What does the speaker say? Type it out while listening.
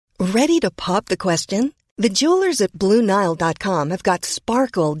Ready to pop the question? The jewelers at BlueNile.com have got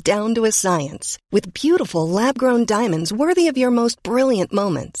sparkle down to a science with beautiful lab-grown diamonds worthy of your most brilliant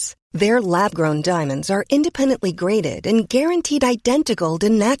moments. Their lab-grown diamonds are independently graded and guaranteed identical to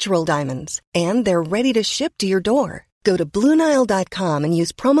natural diamonds, and they're ready to ship to your door. Go to BlueNile.com and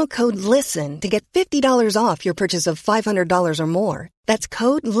use promo code LISTEN to get $50 off your purchase of $500 or more. That's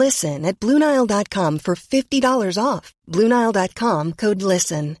code LISTEN at BlueNile.com for $50 off. BlueNile.com, code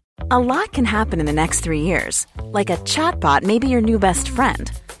LISTEN. A lot can happen in the next 3 years. Like a chatbot may be your new best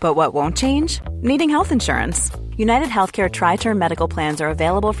friend. But what won't change? Needing health insurance. United Healthcare Tri-Term Medical Plans are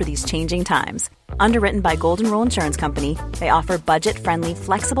available for these changing times. Underwritten by Golden Rule Insurance Company, they offer budget-friendly,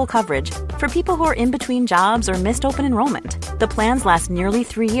 flexible coverage for people who are in between jobs or missed open enrollment. The plans last nearly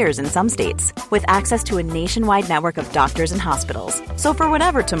 3 years in some states, with access to a nationwide network of doctors and hospitals. So for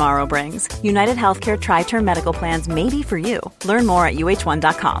whatever tomorrow brings, United Healthcare Tri-Term Medical Plans may be for you. Learn more at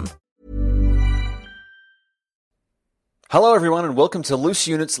uh1.com. Hello, everyone, and welcome to Loose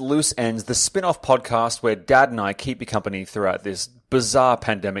Units, Loose Ends, the spin-off podcast where Dad and I keep you company throughout this bizarre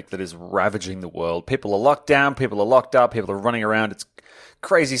pandemic that is ravaging the world. People are locked down, people are locked up, people are running around. It's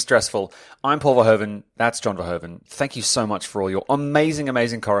crazy stressful. I'm Paul Verhoeven. That's John Verhoeven. Thank you so much for all your amazing,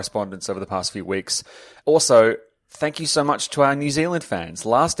 amazing correspondence over the past few weeks. Also, thank you so much to our New Zealand fans.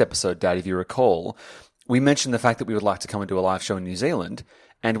 Last episode, Dad, if you recall, we mentioned the fact that we would like to come and do a live show in New Zealand,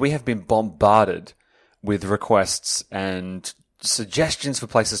 and we have been bombarded with requests and suggestions for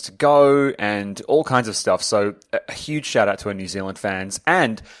places to go and all kinds of stuff. So a huge shout out to our New Zealand fans,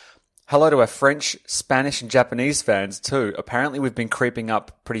 and hello to our French, Spanish and Japanese fans too. Apparently we've been creeping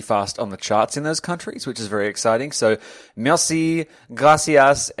up pretty fast on the charts in those countries, which is very exciting. So merci,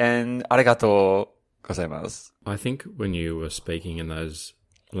 gracias, and arigato gozaimasu. I think when you were speaking in those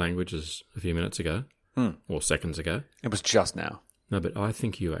languages a few minutes ago, or seconds ago. It was just now. No, but I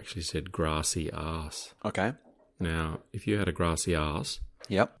think you actually said grassy ass. Okay. Now, if you had a grassy ass,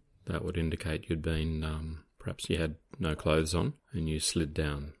 yep, that would indicate you'd been, perhaps you had no clothes on and you slid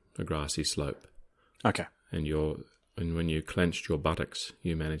down a grassy slope. Okay. And when you clenched your buttocks,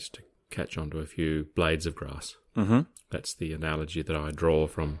 you managed to catch onto a few blades of grass. Mm-hmm. That's the analogy that I draw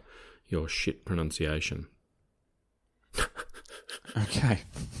from your shit pronunciation. Okay.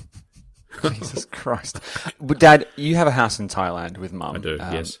 Jesus Christ. But Dad, you have a house in Thailand with Mum. I do,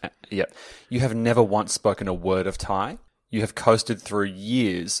 yes. Yep. You have never once spoken a word of Thai. You have coasted through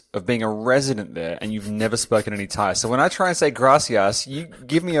years of being a resident there, and you've never spoken any Thai. So when I try and say gracias, you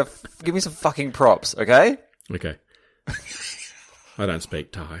give me some fucking props, okay? Okay. I don't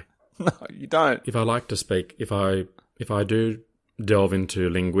speak Thai. No, you don't. If I like to speak, if I do delve into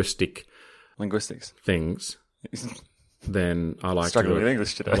linguistics things, then I like struggling to do with it.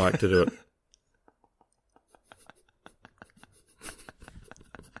 English today. I like to do it.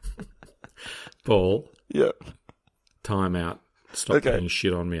 Paul. Yep. Time out. Stop putting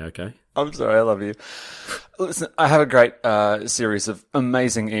shit on me, okay? I'm sorry, I love you. Listen, I have a great series of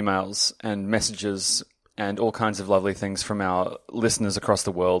amazing emails and messages and all kinds of lovely things from our listeners across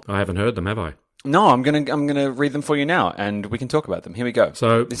the world. I haven't heard them, have I? No, I'm gonna read them for you now, and we can talk about them. Here we go.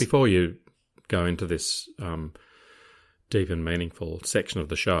 So before you go into this deep and meaningful section of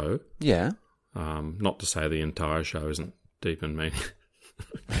the show, yeah, not to say the entire show isn't deep and meaningful.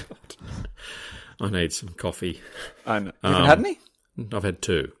 I need some coffee. I know. You haven't had any? I've had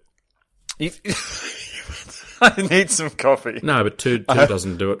two. I need some coffee. No, but two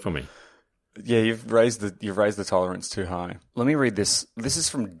doesn't do it for me. Yeah, you've raised the tolerance too high. Let me read this. This is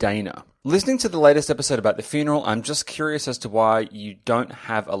from Dana. Listening to the latest episode about the funeral, I'm just curious as to why you don't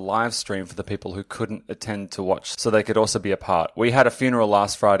have a live stream for the people who couldn't attend to watch, so they could also be a part. We had a funeral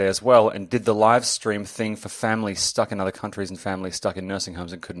last Friday as well, and did the live stream thing for families stuck in other countries and families stuck in nursing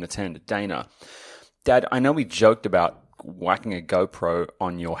homes and couldn't attend. Dana, Dad, I know we joked about whacking a GoPro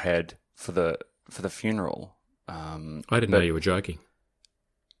on your head for the for the funeral. I didn't know you were joking.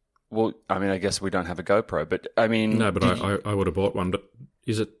 Well, I mean, I guess we don't have a GoPro, but I mean... No, but I would have bought one. But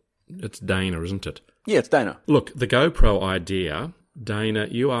it's Dana, isn't it? Yeah, it's Dana. Look, the GoPro idea, Dana,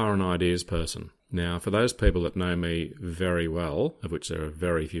 you are an ideas person. Now, for those people that know me very well, of which there are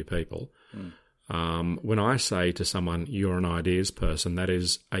very few people, when I say to someone, you're an ideas person, that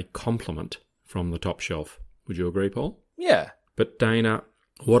is a compliment from the top shelf. Would you agree, Paul? Yeah. But Dana,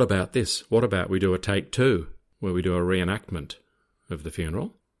 what about this? What about we do a take two, where we do a reenactment of the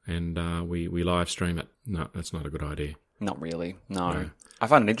funeral, and we live stream it? No, that's not a good idea. Not really, no. I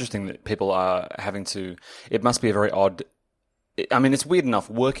find it interesting that people are having to... It must be a very odd... I mean, it's weird enough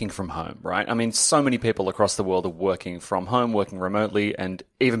working from home, right? I mean, so many people across the world are working from home, working remotely, and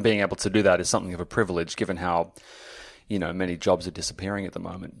even being able to do that is something of a privilege given how, many jobs are disappearing at the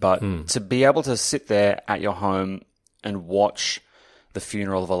moment. But to be able to sit there at your home and watch the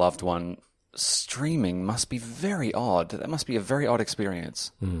funeral of a loved one streaming must be very odd. That must be a very odd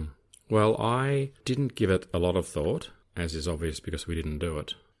experience. Well, I didn't give it a lot of thought, as is obvious because we didn't do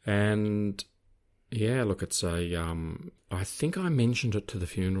it. And yeah, look, it's I think I mentioned it to the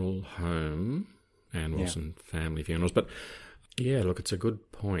funeral home and Wilson family funerals, but yeah, look, it's a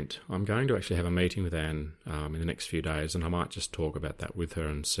good point. I'm going to actually have a meeting with Anne in the next few days, and I might just talk about that with her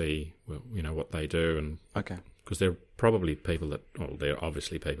and see, what they do. And Okay. because there are probably people there are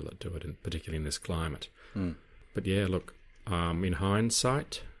obviously people that do it, particularly in this climate. But yeah, look, in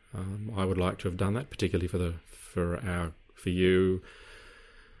hindsight, I would like to have done that, particularly for you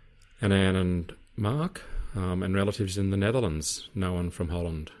and Anne and Mark, and relatives in the Netherlands. No one from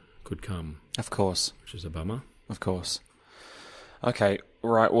Holland could come. Of course. Which is a bummer. Of course. Okay,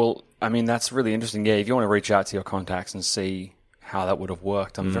 right. Well, I mean, that's really interesting. Yeah, if you want to reach out to your contacts and see how that would have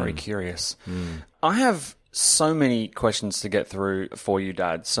worked, I'm very curious. I have so many questions to get through for you,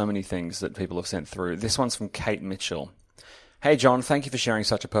 Dad. So many things that people have sent through. This one's from Kate Mitchell. Hey, John, thank you for sharing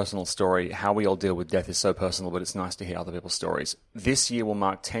such a personal story. How we all deal with death is so personal, but it's nice to hear other people's stories. This year will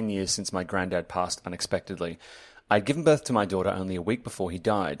mark 10 years since my granddad passed unexpectedly. I'd given birth to my daughter only a week before he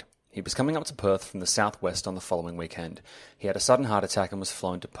died. He was coming up to Perth from the southwest on the following weekend. He had a sudden heart attack and was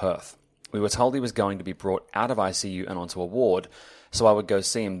flown to Perth. We were told he was going to be brought out of ICU and onto a ward, so I would go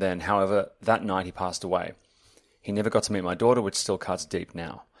see him then. However, that night he passed away. He never got to meet my daughter, which still cuts deep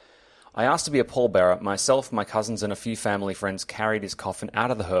now. I asked to be a pallbearer. Myself, my cousins, and a few family friends carried his coffin out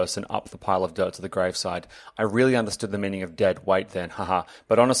of the hearse and up the pile of dirt to the graveside. I really understood the meaning of dead weight then, haha.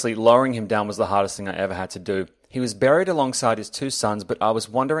 But honestly, lowering him down was the hardest thing I ever had to do. He was buried alongside his two sons, but I was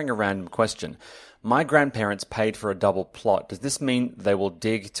wondering a random question. My grandparents paid for a double plot. Does this mean they will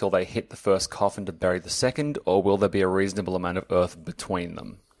dig till they hit the first coffin to bury the second, or will there be a reasonable amount of earth between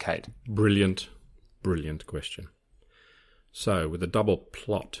them? Kate. Brilliant question. So with a double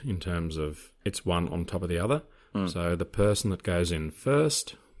plot in terms of it's one on top of the other, so the person that goes in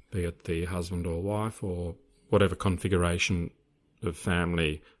first, be it the husband or wife or whatever configuration of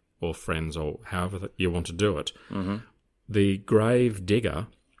family or friends or however you want to do it, the grave digger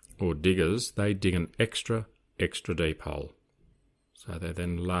or diggers, they dig an extra deep hole. So they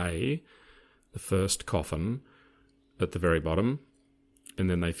then lay the first coffin at the very bottom and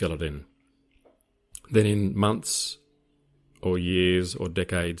then they fill it in. Then in months or years or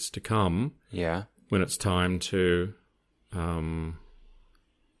decades to come, when it's time to for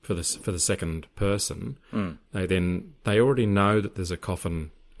the second person, they already know that there's a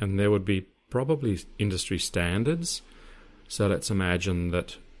coffin, and there would be probably industry standards. So let's imagine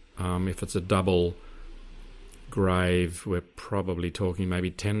that if it's a double grave, we're probably talking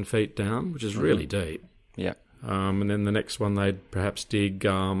maybe 10 feet down, which is really deep. Yeah. And then the next one they'd perhaps dig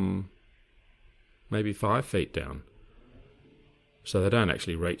maybe 5 feet down. So they don't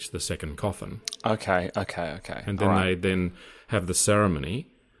actually reach the second coffin. Okay. And then they then have the ceremony.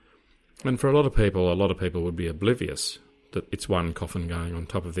 And for a lot of people would be oblivious that it's one coffin going on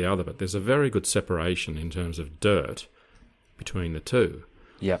top of the other, but there's a very good separation in terms of dirt between the two.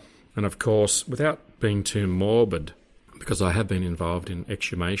 Yeah. And of course, without being too morbid, because I have been involved in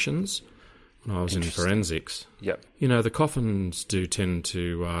exhumations when I was in forensics, the coffins do tend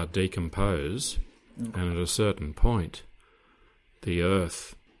to decompose, and at a certain point, the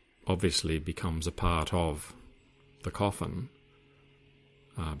earth obviously becomes a part of the coffin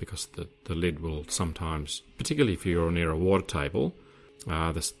because the lid will sometimes, particularly if you're near a water table,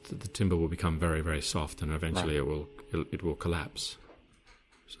 the timber will become very, very soft and eventually it will collapse.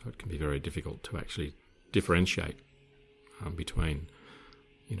 So it can be very difficult to actually differentiate between,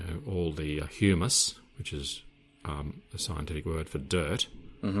 all the humus, which is a scientific word for dirt,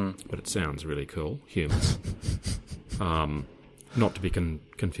 but it sounds really cool, humus. Not to be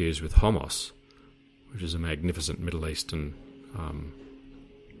confused with hummus, which is a magnificent Middle Eastern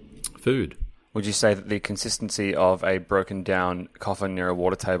food. Would you say that the consistency of a broken down coffin near a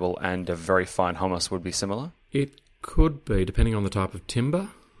water table and a very fine hummus would be similar? It could be, depending on the type of timber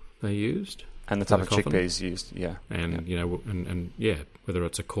they used. And the type of chickpeas used, yeah. And, whether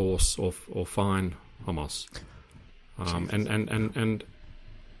it's a coarse or fine hummus.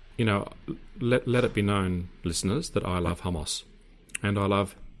 Let it be known, listeners, that I love hummus. And I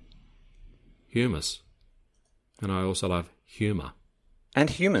love humus. And I also love humour. And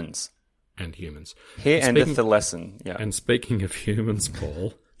humans. Here endeth the lesson, yeah. And speaking of humans,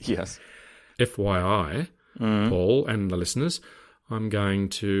 Paul. Yes. FYI, Paul and the listeners, I'm going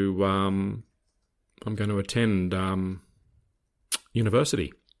to attend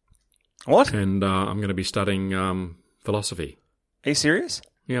university. What? And I'm going to be studying philosophy. Are you serious?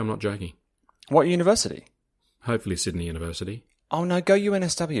 Yeah, I'm not joking. What university? Hopefully Sydney University. Oh no, go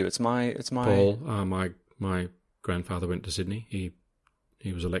UNSW. It's my. Paul, my grandfather went to Sydney.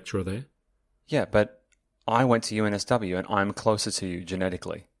 He was a lecturer there. Yeah, but I went to UNSW and I'm closer to you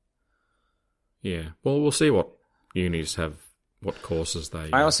genetically. Yeah. Well, we'll see what unis have, what courses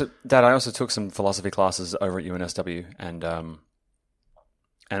they... I also took some philosophy classes over at UNSW, and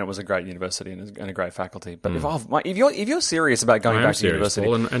it was a great university and a great faculty. But if you're serious about going back to university,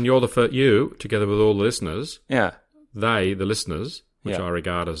 Paul, and you're you together with all the listeners, yeah, the listeners, which Yeah. I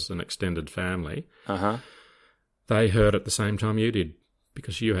regard as an extended family, they heard at the same time you did,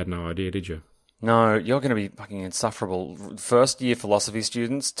 because you had no idea, did you? No, you're going to be fucking insufferable. First year philosophy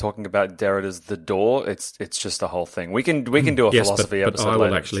students talking about Derrida's The Door. It's just a whole thing. We can do a philosophy episode. But I will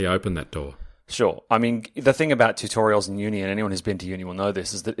later. actually open that door. Sure. I mean, the thing about tutorials in uni, and anyone who's been to uni will know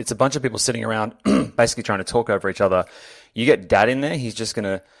this, is that it's a bunch of people sitting around basically trying to talk over each other. You get Dad in there, he's just going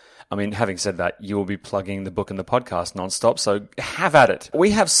to... I mean, having said that, you will be plugging the book and the podcast nonstop, so have at it.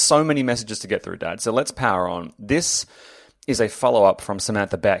 We have so many messages to get through, Dad, so let's power on. This is a follow-up from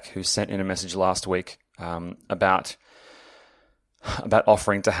Samantha Beck, who sent in a message last week about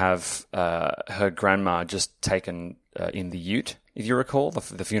offering to have her grandma just taken in the ute. If you recall,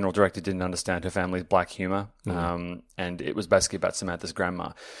 the funeral director didn't understand her family's black humour, and it was basically about Samantha's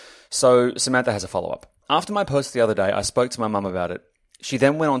grandma. So Samantha has a follow-up. After my post the other day, I spoke to my mum about it. She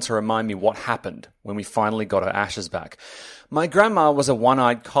then went on to remind me what happened when we finally got her ashes back. My grandma was a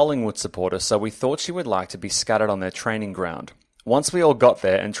one-eyed Collingwood supporter, so we thought she would like to be scattered on their training ground. Once we all got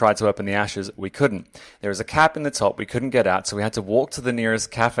there and tried to open the ashes, we couldn't. There was a cap in the top we couldn't get out, so we had to walk to the nearest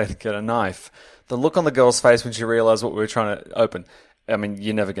cafe to get a knife. The look on the girl's face when she realised what we were trying to open. I mean,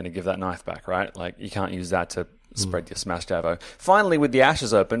 you're never going to give that knife back, right? Like, you can't use that to spread your smashed avo. Finally, with the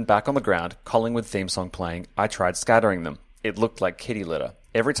ashes open, back on the ground, Collingwood theme song playing, I tried scattering them. It looked like kitty litter.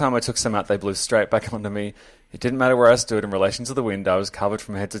 Every time I took some out, they blew straight back onto me. It didn't matter where I stood in relation to the wind. I was covered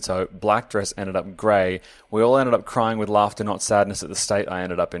from head to toe. Black dress ended up grey. We all ended up crying with laughter, not sadness, at the state I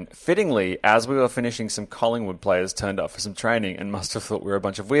ended up in. Fittingly, as we were finishing, some Collingwood players turned up for some training and must have thought we were a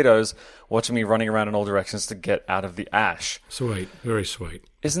bunch of weirdos, watching me running around in all directions to get out of the ash. Sweet. Very sweet.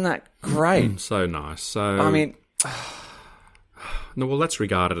 Isn't that great? So nice. So I mean... No, well, that's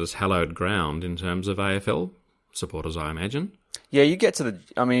regarded as hallowed ground in terms of AFL supporters, I imagine. Yeah, you get to the...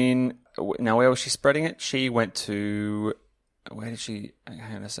 I mean, now where was she spreading it? She went to... Where did she...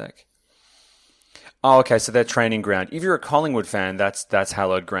 Hang on a sec. Oh, okay, so their training ground. If you're a Collingwood fan, that's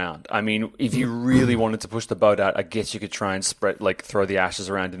hallowed ground. I mean, if you really wanted to push the boat out, I guess you could try and throw the ashes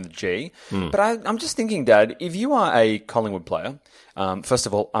around in the G. But I'm just thinking, Dad, if you are a Collingwood player, first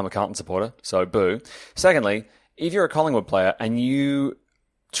of all, I'm a Carlton supporter, so boo. Secondly, if you're a Collingwood player and you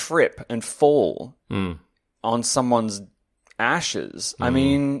trip and fall on someone's ashes, I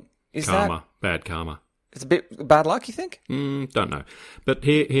mean, is karma. Bad karma. It's a bit bad luck, you think? Don't know. But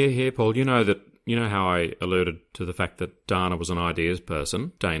here, Paul, you know how I alluded to the fact that Dana was an ideas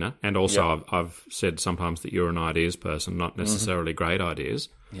person, Dana, and also I've said sometimes that you're an ideas person, not necessarily great ideas.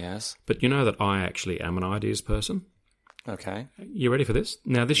 Yes. But you know that I actually am an ideas person. Okay. You ready for this?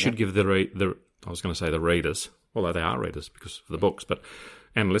 Now, this should give the readers, although they are readers because of the books,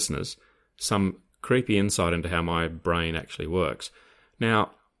 and listeners, some creepy insight into how my brain actually works.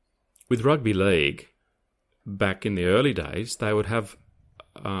 Now, with rugby league, back in the early days, they would have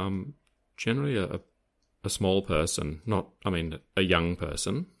generally a small person, a young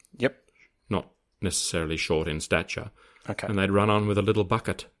person. Yep. Not necessarily short in stature. Okay. And they'd run on with a little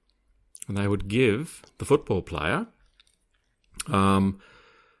bucket. And they would give the football player some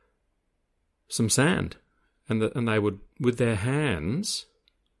sand. And they would, with their hands,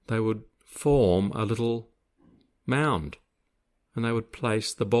 they would form a little mound. And they would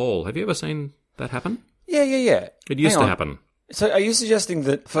place the ball. Have you ever seen that happen? Yeah. It used to happen. So are you suggesting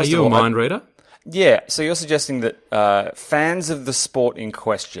that... Are you a mind reader? Yeah, so you're suggesting that fans of the sport in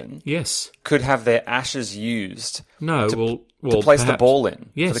question could have their ashes used to place the ball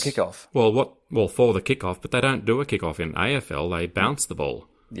in for the kickoff. Well, for the kickoff, but they don't do a kickoff in AFL. They bounce the ball.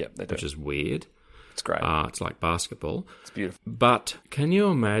 Yeah, they do. Which is weird. It's great. It's like basketball. It's beautiful. But can you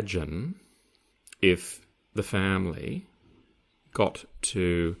imagine if the family got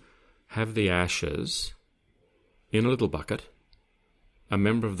to have the ashes in a little bucket? A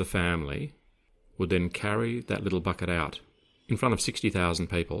member of the family would then carry that little bucket out in front of 60,000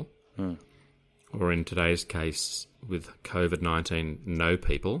 people, or in today's case, with COVID-19, no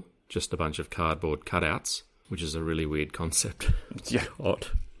people, just a bunch of cardboard cutouts, which is a really weird concept. Yeah. Odd.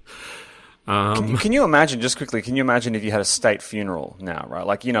 Can you imagine, just quickly, can you imagine if you had a state funeral now, right?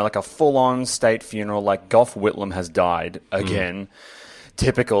 Like, like a full-on state funeral, like Gough Whitlam has died again,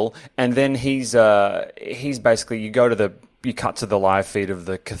 typical, and then he's basically, you cut to the live feed of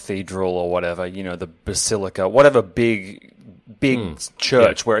the cathedral or whatever, the basilica, whatever big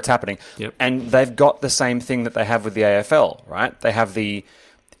church where it's happening, and they've got the same thing that they have with the AFL, right? They have the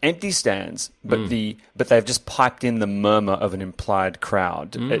empty stands, but they've just piped in the murmur of an implied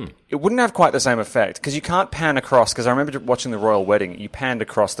crowd. It wouldn't have quite the same effect because you can't pan across. Because I remember watching the royal wedding, you panned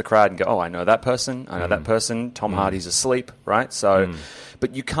across the crowd and go, "Oh, I know that person. I know that person. Tom Hardy's asleep," right? So,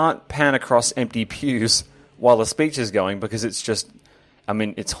 but you can't pan across empty pews while the speech is going because it's just,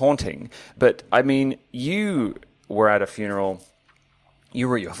 it's haunting. But you were at a funeral. You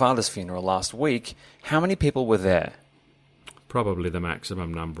were at your father's funeral last week. How many people were there? Probably the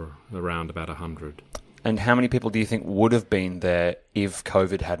maximum number, around about 100. And how many people do you think would have been there if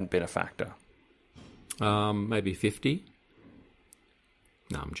COVID hadn't been a factor? Maybe 50.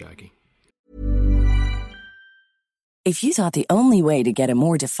 No, I'm joking. If you thought the only way to get a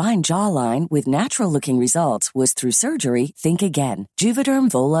more defined jawline with natural-looking results was through surgery, think again. Juvederm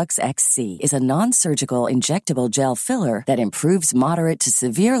Volux XC is a non-surgical injectable gel filler that improves moderate to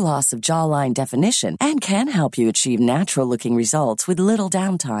severe loss of jawline definition and can help you achieve natural-looking results with little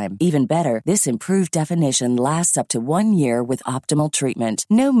downtime. Even better, this improved definition lasts up to 1 year with optimal treatment.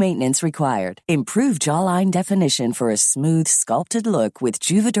 No maintenance required. Improve jawline definition for a smooth, sculpted look with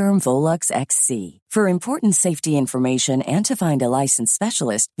Juvederm Volux XC. For important safety information and to find a licensed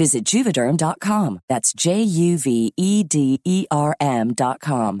specialist, visit Juvederm.com. That's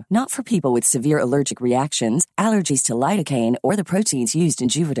JUVEDERM.com. Not for people with severe allergic reactions, allergies to lidocaine, or the proteins used in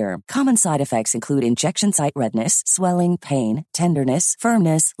Juvederm. Common side effects include injection site redness, swelling, pain, tenderness,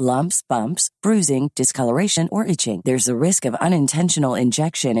 firmness, lumps, bumps, bruising, discoloration, or itching. There's a risk of unintentional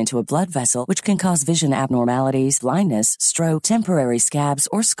injection into a blood vessel, which can cause vision abnormalities, blindness, stroke, temporary scabs,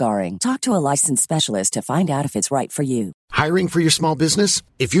 or scarring. Talk to a licensed specialist to find out if it's right for you. Hiring for your small business?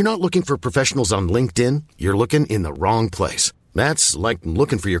 If you're not looking for professionals on LinkedIn, you're looking in the wrong place. That's like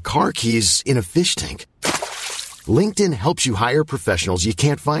looking for your car keys in a fish tank. LinkedIn helps you hire professionals you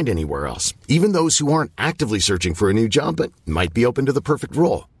can't find anywhere else, even those who aren't actively searching for a new job but might be open to the perfect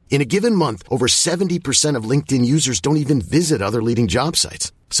role. In a given month, over 70% of LinkedIn users don't even visit other leading job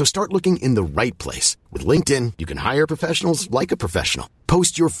sites. So start looking in the right place. With LinkedIn, you can hire professionals like a professional.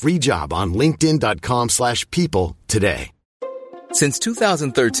 Post your free job on linkedin.com/people today. Since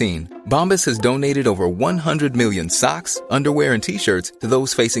 2013, Bombas has donated over 100 million socks, underwear, and T-shirts to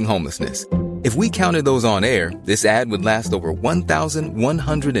those facing homelessness. If we counted those on air, this ad would last over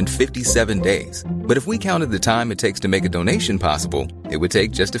 1,157 days. But if we counted the time it takes to make a donation possible, it would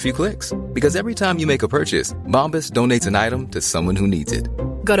take just a few clicks. Because every time you make a purchase, Bombas donates an item to someone who needs it.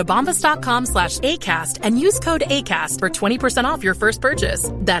 Go to bombas.com/ACAST and use code ACAST for 20% off your first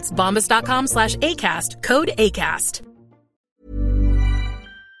purchase. That's bombas.com/ACAST, code ACAST.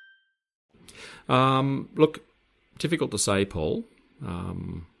 Look, difficult to say, Paul.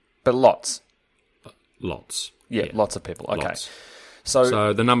 But lots. Lots. Yeah, lots of people. Okay. Lots.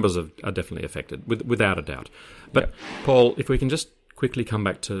 So the numbers are definitely affected, without a doubt. But, Paul, if we can just quickly come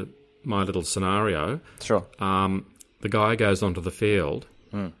back to my little scenario. Sure. The guy goes onto the field,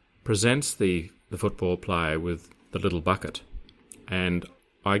 presents the football player with the little bucket, and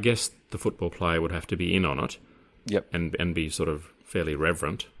I guess the football player would have to be in on it and be sort of fairly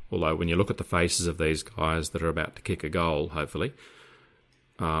reverent. Although when you look at the faces of these guys that are about to kick a goal, hopefully...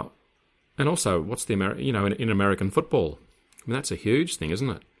 and also, what's the in American football? I mean, that's a huge thing, isn't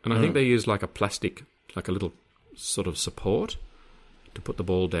it? And I think they use like a plastic, like a little sort of support to put the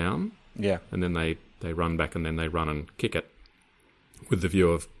ball down. Yeah. And then they run back and then they run and kick it with the view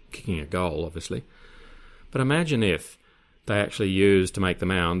of kicking a goal, obviously. But imagine if they actually used, to make the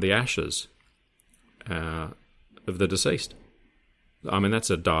mound, the ashes of the deceased. I mean, that's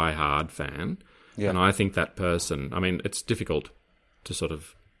a die-hard fan. Yeah. And I think that person, I mean, it's difficult to sort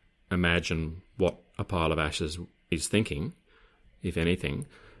of imagine what a pile of ashes is thinking, if anything.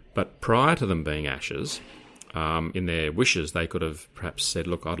 But prior to them being ashes, in their wishes, they could have perhaps said,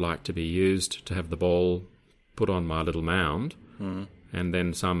 look, I'd like to be used to have the ball put on my little mound, and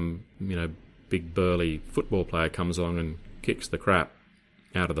then some, big burly football player comes along and kicks the crap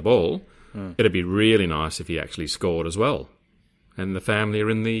out of the ball. It'd be really nice if he actually scored as well. And the family are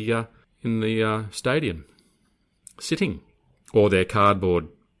in the stadium, sitting. Or their cardboard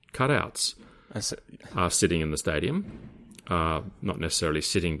cutouts are sitting in the stadium, not necessarily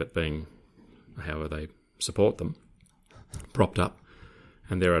sitting, but being, however they support them, propped up,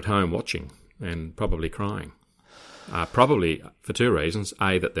 and they're at home watching and probably crying. Probably for two reasons.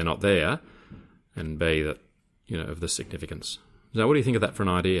 A, that they're not there, and B, that, of the significance. So what do you think of that for an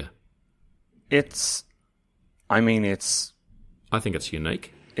idea? I think it's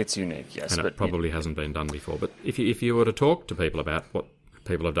unique. It's unique, yes. And it probably hasn't been done before. But if you were to talk to people about what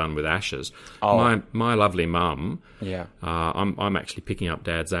people have done with ashes, my lovely mum, I'm actually picking up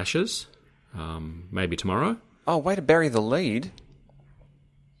Dad's ashes, maybe tomorrow. Oh, way to bury the lead.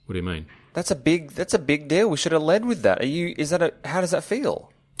 What do you mean? That's a big deal. We should have led with that. How does that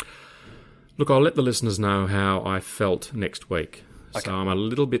feel? Look, I'll let the listeners know how I felt next week. Okay. So I'm a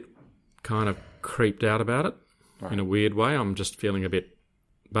little bit kind of creeped out about it in a weird way. I'm just feeling a bit,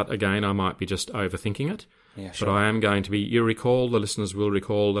 but again, I might be just overthinking it. Yeah, sure. But I am going to be, the listeners will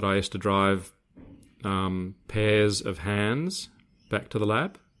recall that I used to drive pairs of hands back to the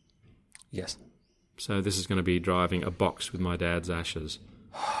lab. Yes. So this is going to be driving a box with my dad's ashes,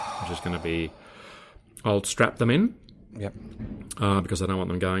 which is going to be, I'll strap them in. Yep. Because I don't want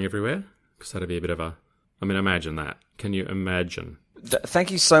them going everywhere. Because that'd be a bit of imagine that. Can you imagine?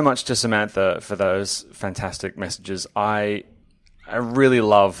 Thank you so much to Samantha for those fantastic messages. I really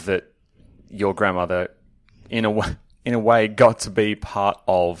love that your grandmother, in a way, got to be part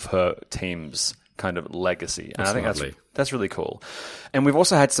of her team's kind of legacy. And I think that's really cool. And we've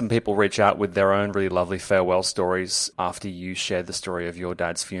also had some people reach out with their own really lovely farewell stories after you shared the story of your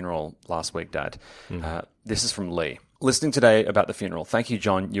dad's funeral last week, Dad. This is from Lee. Listening today about the funeral. Thank you,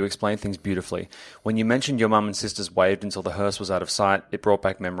 John. You explained things beautifully. When you mentioned your mum and sisters waved until the hearse was out of sight, it brought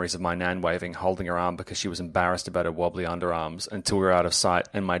back memories of my nan waving, holding her arm because she was embarrassed about her wobbly underarms until we were out of sight,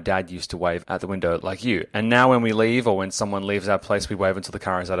 and my dad used to wave out the window like you. And now when we leave or when someone leaves our place, we wave until the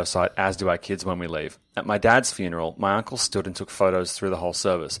car is out of sight, as do our kids when we leave. At my dad's funeral, my uncle stood and took photos through the whole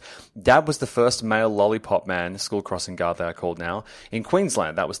service. Dad was the first male lollipop man, school crossing guard they are called now, in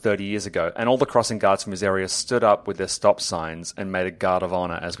Queensland. That was 30 years ago. And all the crossing guards from his area stood up with their stop signs and made a guard of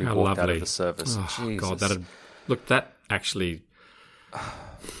honour as we walked out of the service. Oh, Jesus. God, that actually,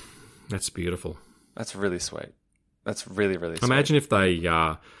 that's beautiful. That's really sweet. That's really, really sweet. Imagine if they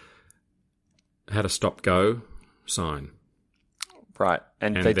had a stop-go sign. Right.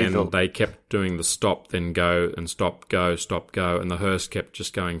 And they kept doing the stop, then go, and stop, go, and the hearse kept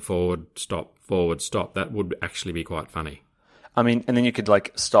just going forward, stop. That would actually be quite funny. I mean, and then you could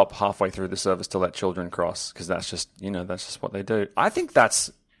stop halfway through the service to let children cross, because that's just what they do. I think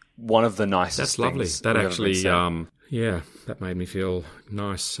that's one of the nicest things. That's lovely. That actually, that made me feel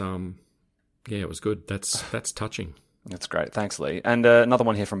nice. It was good. That's touching. That's great. Thanks, Lee. And another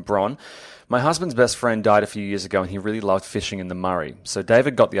one here from Bron. My husband's best friend died a few years ago and he really loved fishing in the Murray. So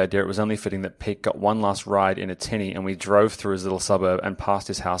David got the idea it was only fitting that Pete got one last ride in a tinny, and we drove through his little suburb and past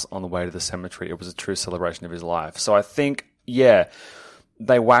his house on the way to the cemetery. It was a true celebration of his life. So I think,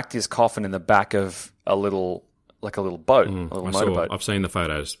 they whacked his coffin in the back of a little boat, a little motorboat. I've seen the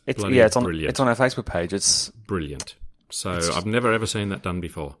photos. It's brilliant. It's on our Facebook page. It's brilliant. So I've never ever seen that done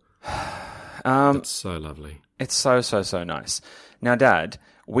before. That's so lovely. It's so nice. Now, Dad,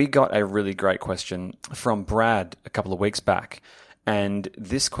 we got a really great question from Brad a couple of weeks back, and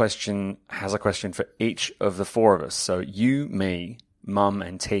this question has a question for each of the four of us. So you, me, Mum,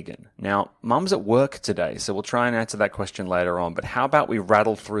 and Tegan. Now, Mum's at work today, so we'll try and answer that question later on, but how about we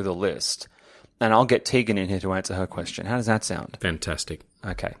rattle through the list, and I'll get Tegan in here to answer her question. How does that sound? Fantastic.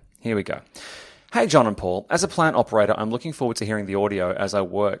 Okay, here we go. Hey, John and Paul. As a plant operator, I'm looking forward to hearing the audio as I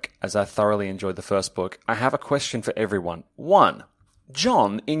work, as I thoroughly enjoyed the first book. I have a question for everyone. 1.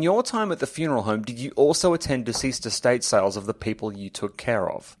 John, in your time at the funeral home, did you also attend deceased estate sales of the people you took care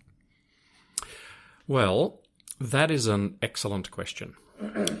of? Well, that is an excellent question.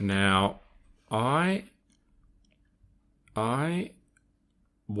 Now, I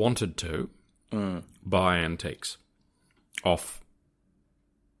wanted to buy antiques off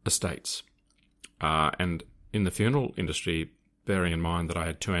estates. And in the funeral industry, bearing in mind that I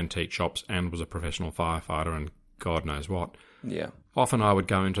had 2 antique shops and was a professional firefighter and God knows what, often I would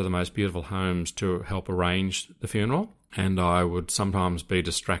go into the most beautiful homes to help arrange the funeral, and I would sometimes be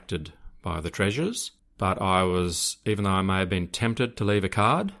distracted by the treasures, but even though I may have been tempted to leave a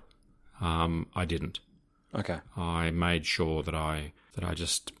card, I didn't. Okay. I made sure that I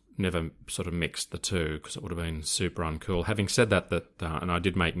just never sort of mixed the two, because it would have been super uncool. Having said that, and I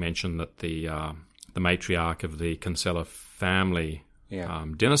did make mention that the matriarch of the Kinsella family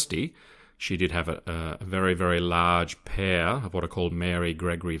dynasty, she did have a very, very large pair of what are called Mary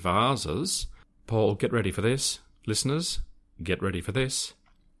Gregory vases. Paul, get ready for this. Listeners, get ready for this.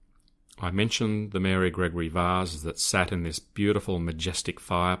 I mentioned the Mary Gregory vases that sat in this beautiful, majestic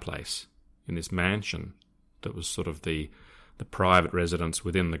fireplace in this mansion that was sort of the private residence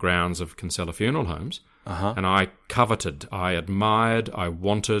within the grounds of Kinsella Funeral Homes. And I coveted, I admired, I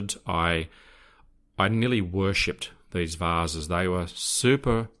wanted, I I nearly worshipped these vases. They were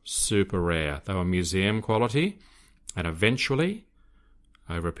super, super rare. They were museum quality. And eventually,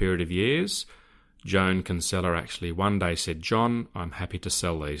 over a period of years, Joan Kinsella actually one day said, "John, I'm happy to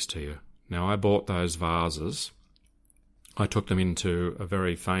sell these to you." Now, I bought those vases. I took them into a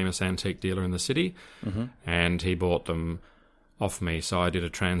very famous antique dealer in the city, and he bought them off me. So I did a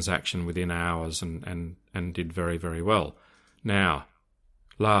transaction within hours and did very, very well. Now,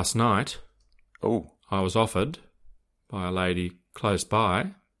 last night, I was offered by a lady close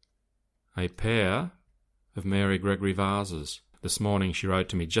by a pair of Mary Gregory vases. This morning she wrote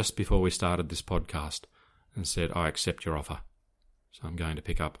to me just before we started this podcast and said, "I accept your offer." So I'm going to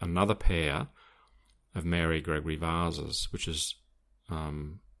pick up another pair of Mary Gregory vases, which is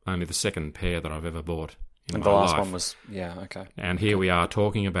only the second pair that I've ever bought in and my the last life. one was, yeah, okay. And here we are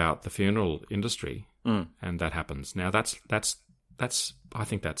talking about the funeral industry, and that happens. Now that's I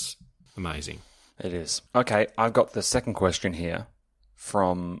think that's amazing. It is. Okay, I've got the second question here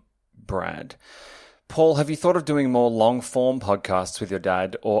from Brad. Paul, have you thought of doing more long-form podcasts with your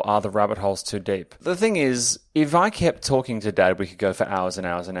dad, or are the rabbit holes too deep? The thing is, if I kept talking to Dad, we could go for hours and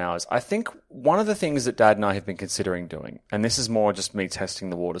hours and hours. I think one of the things that Dad and I have been considering doing, and this is more just me testing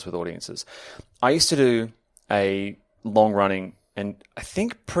the waters with audiences, I used to do a long-running and I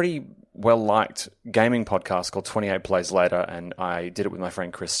think pretty well-liked gaming podcast called 28 Plays Later, and I did it with my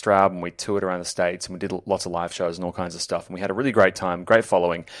friend Chris Straub, and we toured around the States, and we did lots of live shows and all kinds of stuff, and we had a really great time, great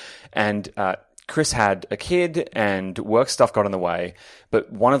following, and Chris had a kid and work stuff got in the way, but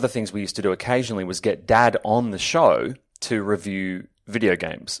one of the things we used to do occasionally was get Dad on the show to review video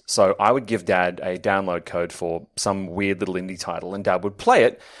games. So I would give Dad a download code for some weird little indie title, and Dad would play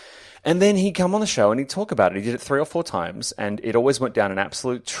it, and then he'd come on the show and he'd talk about it. He did it 3 or 4 times, and it always went down an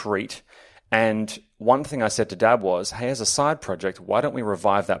absolute treat. And one thing I said to Dad was, "Hey, as a side project, why don't we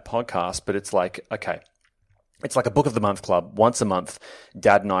revive that podcast?" But it's like, okay, it's like a Book of the Month club. Once a month,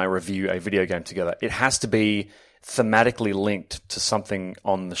 Dad and I review a video game together. It has to be thematically linked to something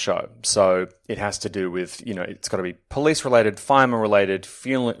on the show. So it has to do with, it's got to be police-related, fireman-related,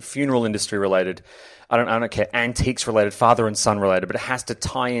 funeral industry-related, I don't care, antiques-related, father and son-related, but it has to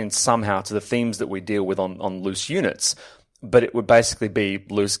tie in somehow to the themes that we deal with on Loose Units. But it would basically be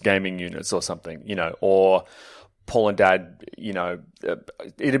Loose Gaming Units or something, or Paul and Dad,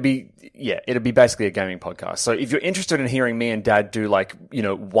 it'd be basically a gaming podcast. So if you're interested in hearing me and Dad do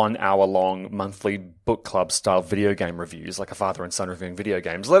 1 hour long monthly book club style video game reviews, like a father and son reviewing video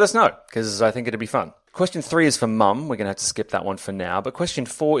games, let us know, because I think it'd be fun. Question 3 is for Mum. We're going to have to skip that one for now. But question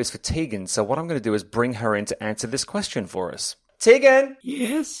 4 is for Tegan. So what I'm going to do is bring her in to answer this question for us. Tegan!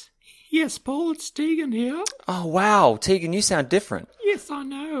 Yes, Paul, it's Tegan here. Oh, wow. Tegan, you sound different. Yes, I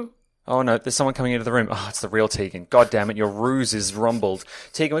know. Oh no, there's someone coming into the room. Oh, it's the real Tegan. God damn it, your ruse is rumbled.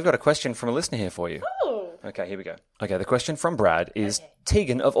 Tegan, we've got a question from a listener here for you. Oh. Okay, here we go. Okay, the question from Brad is,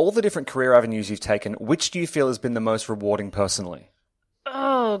 Tegan, of all the different career avenues you've taken, which do you feel has been the most rewarding personally?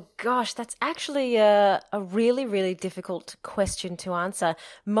 Oh, gosh, that's actually a really, really difficult question to answer.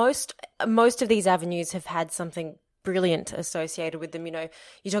 Most of these avenues have had something brilliant associated with them.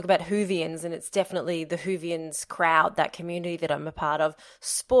 You talk about Whovians, and it's definitely the Whovians crowd, that community that I'm a part of.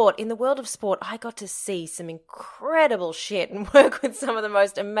 Sport, in the world of sport, I got to see some incredible shit and work with some of the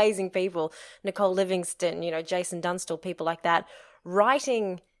most amazing people. Nicole Livingston, Jason Dunstall, people like that.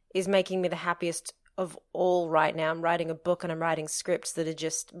 Writing is making me the happiest of all right now. I'm writing a book and I'm writing scripts that are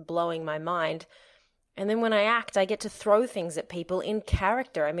just blowing my mind. And then when I act, I get to throw things at people in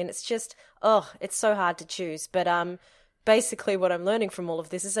character. I mean, it's just, it's so hard to choose. But basically what I'm learning from all of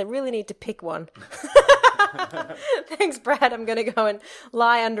this is I really need to pick one. Thanks, Brad. I'm going to go and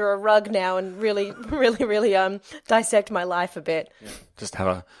lie under a rug now and really, really, really dissect my life a bit. Yeah. Just have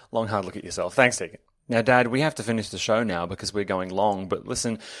a long, hard look at yourself. Thanks, Tegan. Now, Dad, we have to finish the show now because we're going long. But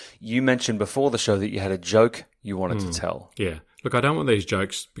listen, you mentioned before the show that you had a joke you wanted to tell. Yeah. Look, I don't want these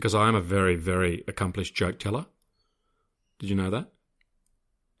jokes because I am a very, very accomplished joke teller. Did you know that?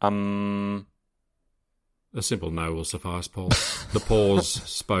 A simple no will suffice, Paul. The pause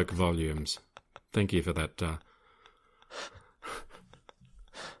spoke volumes. Thank you for that.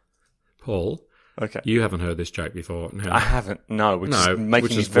 Paul, okay. You haven't heard this joke before. I haven't, no, which is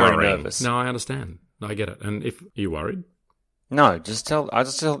making me very nervous. No, I understand. I get it. And if you're worried? No, just tell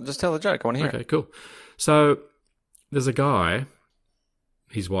the joke. I want to hear it. Okay, cool. So there's a guy,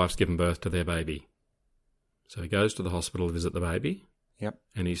 his wife's given birth to their baby. So he goes to the hospital to visit the baby. Yep.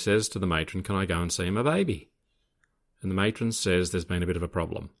 And he says to the matron, "Can I go and see my baby?" And the matron says there's been a bit of a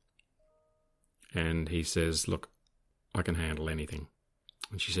problem. And he says, "Look, I can handle anything."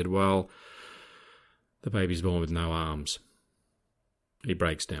 And she said, "Well, the baby's born with no arms." He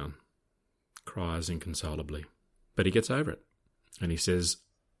breaks down. cries inconsolably. But he gets over it. And he says,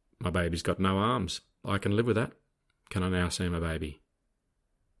 my baby's got no arms. I can live with that. Can I now see my baby?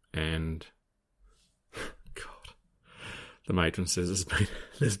 And, God, the matron says,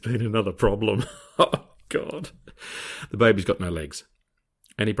 there's been another problem. Oh, God. The baby's got no legs.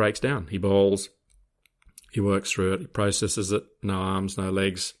 And he breaks down. He bawls. He works through it. He processes it. No arms, no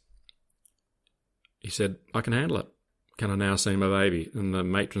legs. He said, I can handle it. Can I now see my baby? And the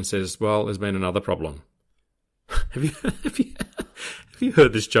matron says, well, there's been another problem. Have you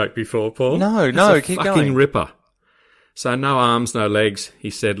heard this joke before, Paul? No, it's a keep fucking going. Ripper. So no arms, no legs. He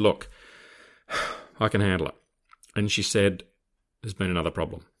said, look, I can handle it. And she said, there's been another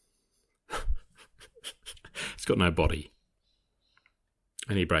problem. It's got no body.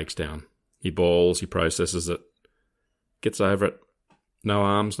 And he breaks down. He bawls, he processes it, gets over it. No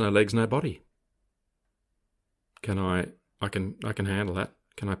arms, no legs, no body. I can handle that.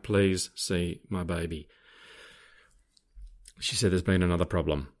 Can I please see my baby? She said, there's been another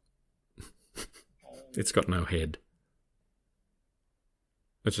problem. It's got no head.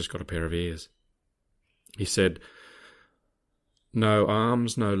 It's just got a pair of ears. He said, no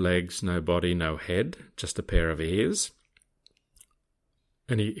arms, no legs, no body, no head, just a pair of ears.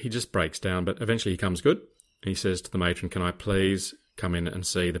 And he just breaks down, but eventually he comes good. And he says to the matron, can I please come in and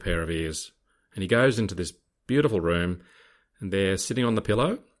see the pair of ears? And he goes into this beautiful room, and there, sitting on the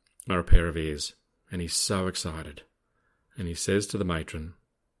pillow, are a pair of ears. And he's so excited. And he says to the matron,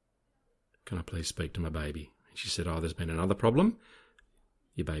 can I please speak to my baby? And she said, there's been another problem.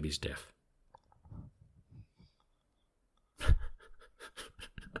 Your baby's deaf. God.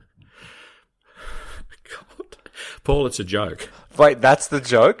 Paul, it's a joke. Wait, that's the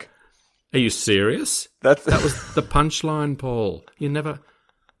joke? Are you serious? That was the punchline, Paul. You never...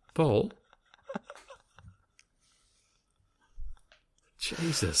 Paul?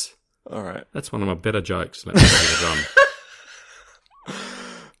 Jesus. All right. That's one of my better jokes. Let me tell you, John.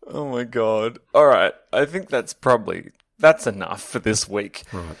 Oh, my God. All right. I think that's enough for this week.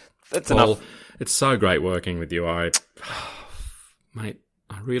 Right. That's Paul, enough. It's so great working with you. Mate,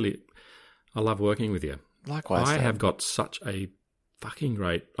 I love working with you. Likewise. I have got such a fucking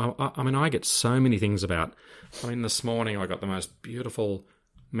great... I mean, I get so many things about... I mean, this morning I got the most beautiful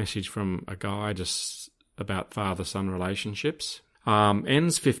message from a guy just about father-son relationships.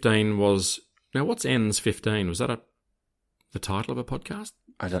 Ends 15 was... Now, what's Ends 15? Was that the title of a podcast?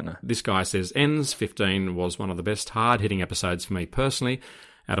 I don't know. This guy says, Ends 15 was one of the best hard-hitting episodes for me personally.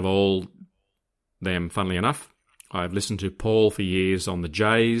 Out of all them, funnily enough, I've listened to Paul for years on the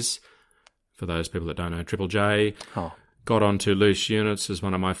J's. For those people that don't know, Triple J. Oh. Got onto Loose Units as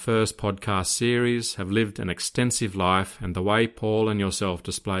one of my first podcast series, have lived an extensive life, and the way Paul and yourself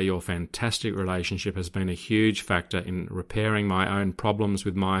display your fantastic relationship has been a huge factor in repairing my own problems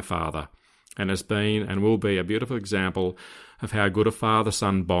with my father, and has been and will be a beautiful example of how good a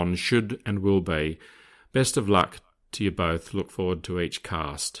father-son bond should and will be. Best of luck to you both. Look forward to each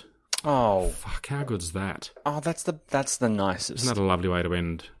cast. Oh. Fuck, how good's that? Oh, that's the nicest. Isn't that a lovely way to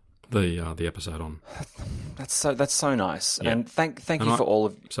end the episode on? That's so nice. Yeah. And thank you for all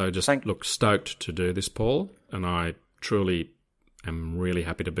of... So just look, stoked to do this, Paul, and I truly am really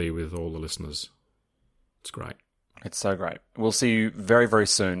happy to be with all the listeners. It's great. It's so great. We'll see you very, very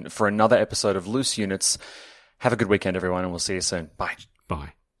soon for another episode of Loose Units. Have a good weekend, everyone, and we'll see you soon. Bye.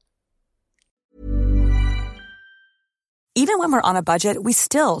 Bye. Even when we're on a budget, we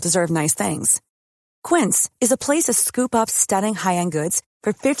still deserve nice things. Quince is a place to scoop up stunning high-end goods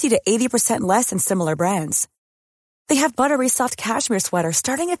for 50 to 80% less than similar brands. They have buttery soft cashmere sweaters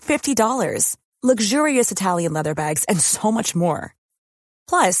starting at $50, luxurious Italian leather bags, and so much more.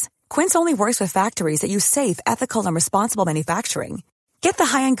 Plus, Quince only works with factories that use safe, ethical, and responsible manufacturing. Get the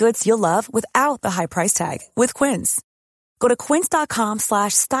high-end goods you'll love without the high price tag with Quince. Go to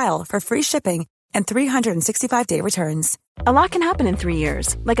quince.com/style for free shipping and 365-day returns. A lot can happen in 3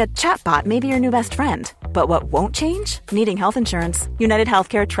 years, like a chatbot may be your new best friend. But what won't change? Needing health insurance. United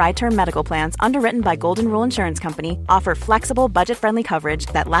Healthcare Tri-Term Medical Plans, underwritten by Golden Rule Insurance Company, offer flexible, budget-friendly coverage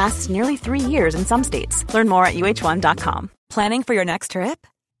that lasts nearly 3 years in some states. Learn more at UH1.com. Planning for your next trip?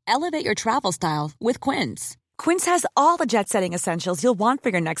 Elevate your travel style with Quince. Quince has all the jet-setting essentials you'll want for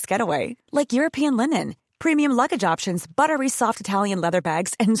your next getaway, like European linen, premium luggage options, buttery soft Italian leather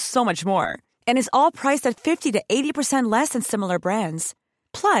bags, and so much more. And is all priced at 50 to 80% less than similar brands.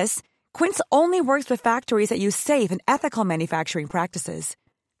 Plus, Quince only works with factories that use safe and ethical manufacturing practices.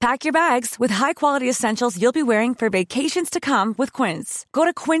 Pack your bags with high-quality essentials you'll be wearing for vacations to come with Quince. Go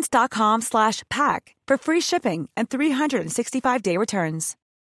to quince.com/pack for free shipping and 365-day returns.